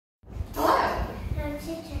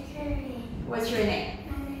What's your name?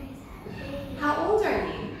 My name is Abby. How old are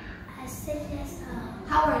you? I'm 6 years old.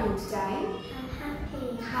 How are you today? I'm happy.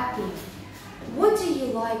 Happy. What do you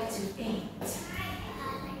like to eat? I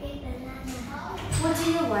like eat banana. What do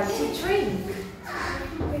you like to drink? I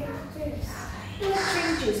like drink juice. You like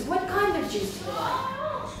drink juice. What kind of juice do you like?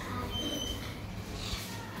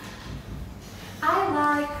 I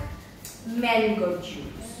like mango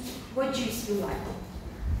juice. What juice do you like?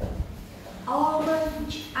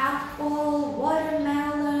 Orange, apple,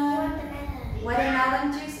 watermelon.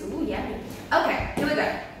 Watermelon juice. Ooh, yummy. Okay, here we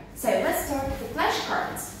go. So let's start with the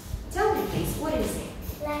flashcards. Tell me please, what is it?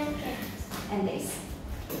 Blanket. And this.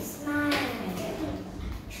 Smile. And then.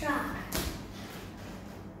 Truck.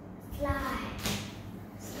 Fly.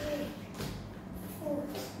 Sleep. Food.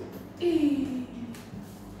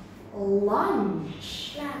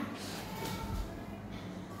 Lunch. Lunch.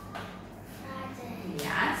 Friday.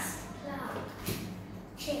 Yes. Clock.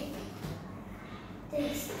 Chick.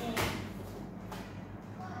 This day.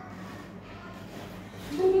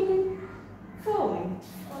 Phone.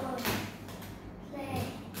 Phone. Play.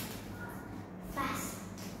 Fast.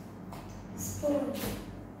 Spoon.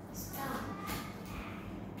 Stop.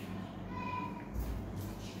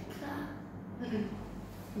 Clock.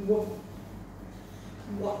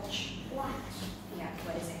 Watch. Watch. Yeah,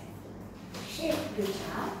 what is it? Ship. Good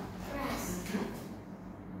job. Press.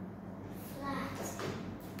 Flat.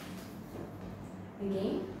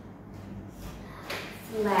 Again.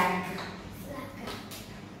 Flag. Flag.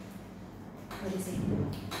 What is it?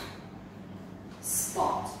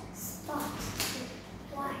 Spot. Spot.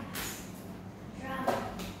 White. Drum.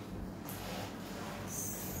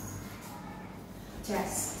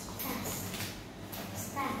 Test. Test.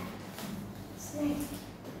 Stamp. Snake.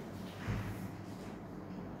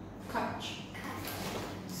 Catch. Cut.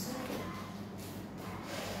 Swing.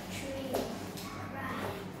 Tree.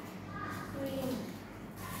 Crab. Green.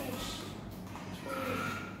 Fish. Tree.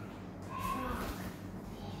 Frog.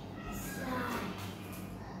 Slide.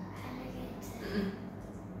 Alligator.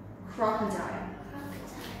 Crocodile.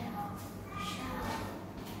 Crocodile. Shell.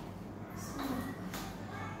 Smoke.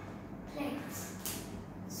 Plate.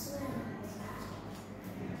 Swim.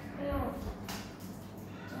 Whale.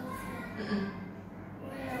 Dolphin.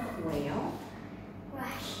 Whale. Whale.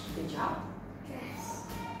 Rush. Good job. Dress.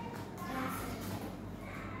 Dolphin.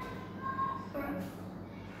 Bird.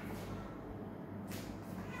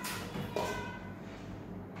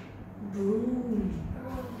 Broom.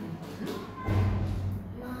 Broom.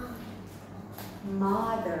 Mom.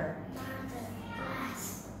 Mother. Mother. Glass.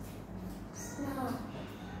 Snow.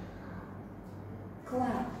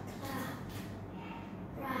 Cloud. Cloud.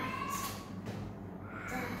 Right.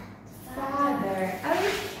 Dad. Father.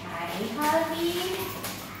 Okay, Harvey.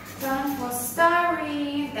 Time for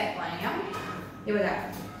story. That one, yeah? Here we go.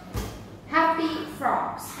 Happy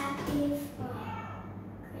frogs. Happy frog.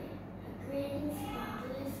 A green frog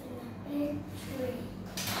lives in a big tree.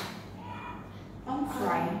 On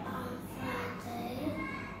Friday, On Friday,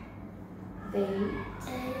 they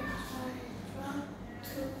they drive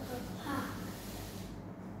to the park.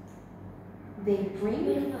 bring Bring a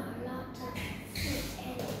lot of food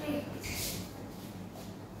and eggs.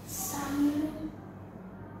 Some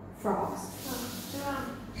frogs. frogs drum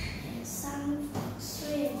and some frogs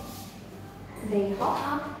swim. They hop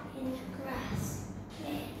Hop in the grass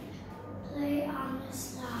and play on the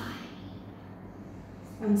slide.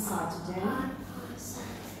 on Saturday. On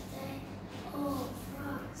Saturday, all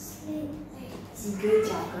frogs sleep late. Good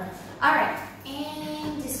job, girl. Alright,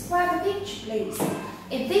 and describe a picture, please.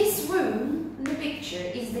 In this room, in the picture,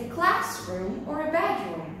 is the classroom or a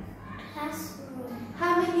bedroom? Classroom.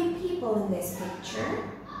 How many people in this picture?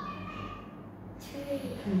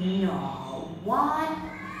 3, No. 1,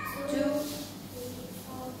 2, 3, 2,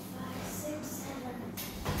 4, 5, 6, 7,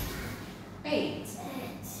 8.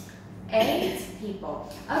 8. 8 people.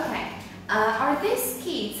 Okay. Are these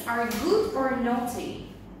kids are good or naughty?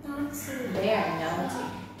 Naughty. They are naughty.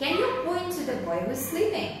 Can you point to the boy who's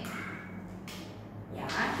sleeping? Yeah.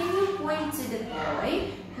 Can you point to the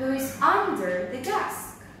boy who is under the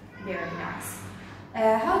desk? Very nice.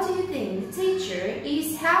 How do you think the teacher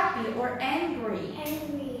is happy or angry?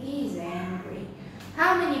 Angry. He's angry.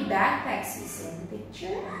 How many backpacks you see in the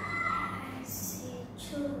picture? I see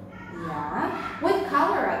 2. Yeah. What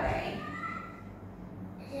color are they?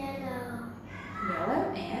 Yellow. Yellow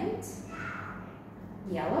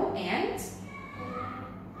and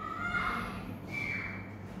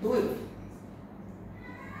blue.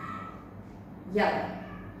 Yellow.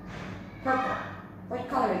 Purple. What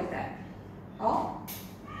color is that? Oh?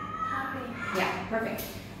 Orange. Yeah, perfect.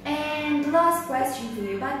 And last question for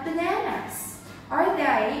you about bananas.